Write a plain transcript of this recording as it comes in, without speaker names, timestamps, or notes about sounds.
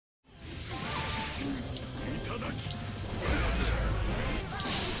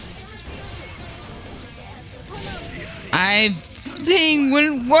My thing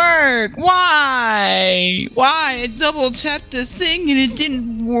wouldn't work. Why? Why? I double tapped the thing and it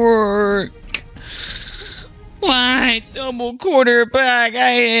didn't work. Why? Double quarterback.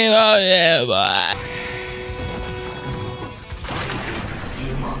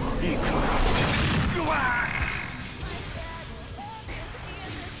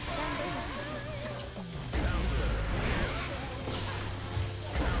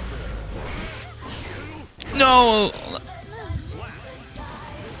 No.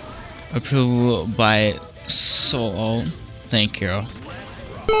 Approval by Soul. Thank you.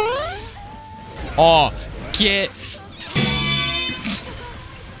 Oh, get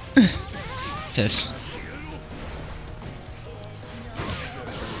this.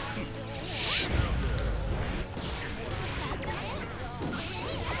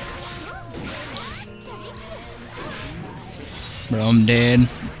 Bro, I'm dead.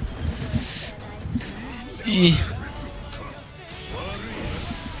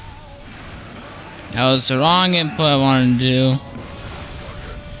 That was the wrong input I wanted to do.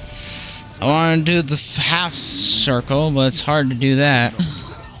 I want to do the half circle, but it's hard to do that.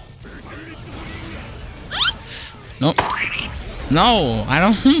 Nope. No, I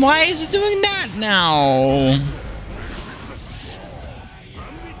don't. Why is it doing that now?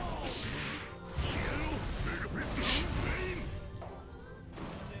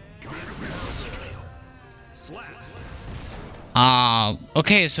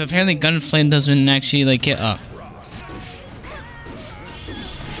 Okay, so apparently Gunflame doesn't actually like get up.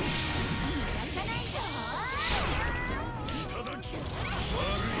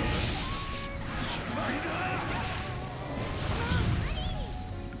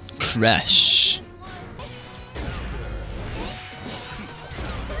 Crush.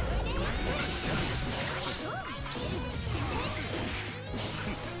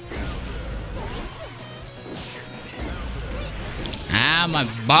 Ah, my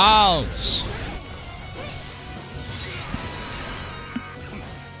balls.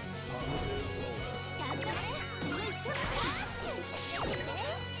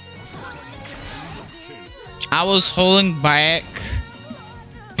 I was holding back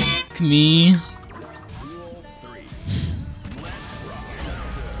me.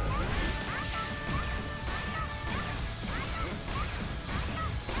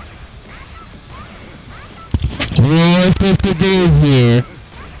 What to do here?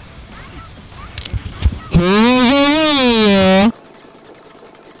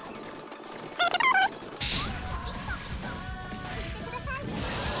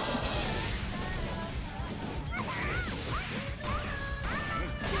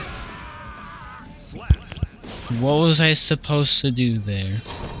 What was I supposed to do there?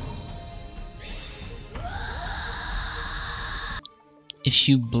 If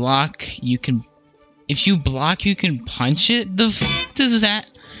you block, you can. If you block, you can punch it. The f does that?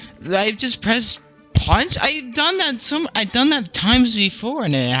 I just pressed punch. I've done that I've done that times before,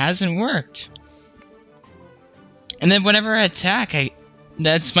 and it hasn't worked. And then whenever I attack,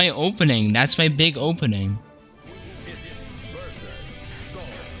 that's my opening. That's my big opening.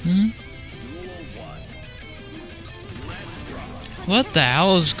 Hmm? What the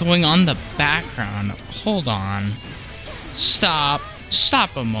hell is going on in the background? Hold on. Stop.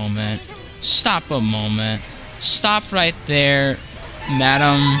 Stop a moment. Stop a moment. Stop right there,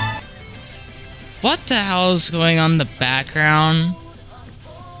 madam. What the hell is going on in the background?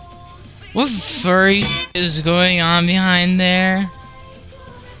 What furry is going on behind there?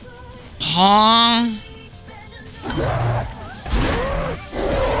 Huh?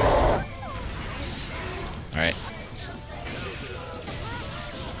 Alright.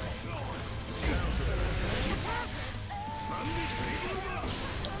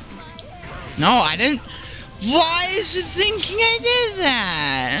 No, I didn't. Why is it thinking I did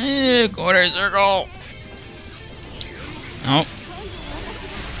that? Quarter circle. Nope.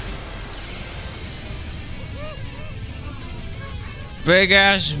 Big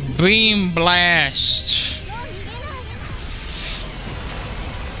ass beam blast.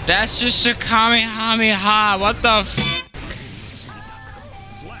 That's just a Kamehameha. What the f?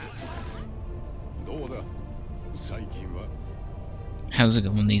 How's it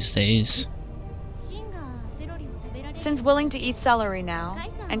going these days? Sin's willing to eat celery now,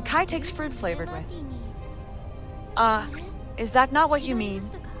 and Kai takes fruit flavored with. Is that not what you mean?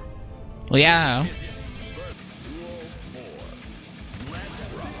 Well, yeah.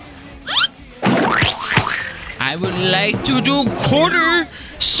 I would like to do quarter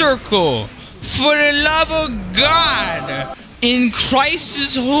circle. For the love of God, in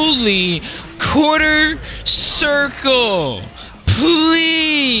Christ's holy quarter circle,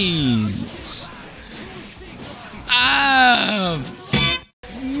 please. Ah!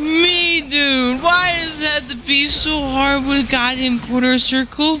 Me, dude! Why does it have to be so hard with goddamn quarter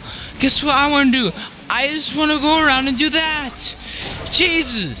circle? Guess what I want to do? I just want to go around and do that!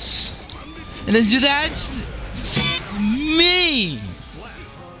 Jesus! And then do that? Me!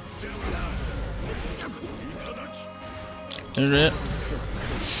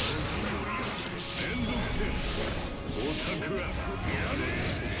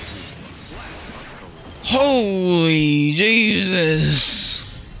 Holy Jesus!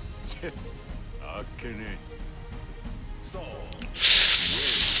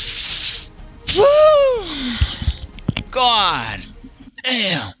 Woo! God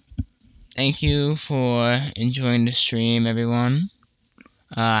damn! Thank you for enjoying the stream, everyone.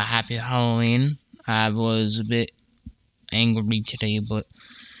 Happy Halloween. I was a bit angry today, but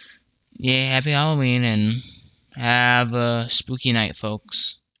yeah, happy Halloween and have a spooky night,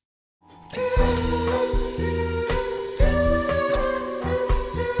 folks.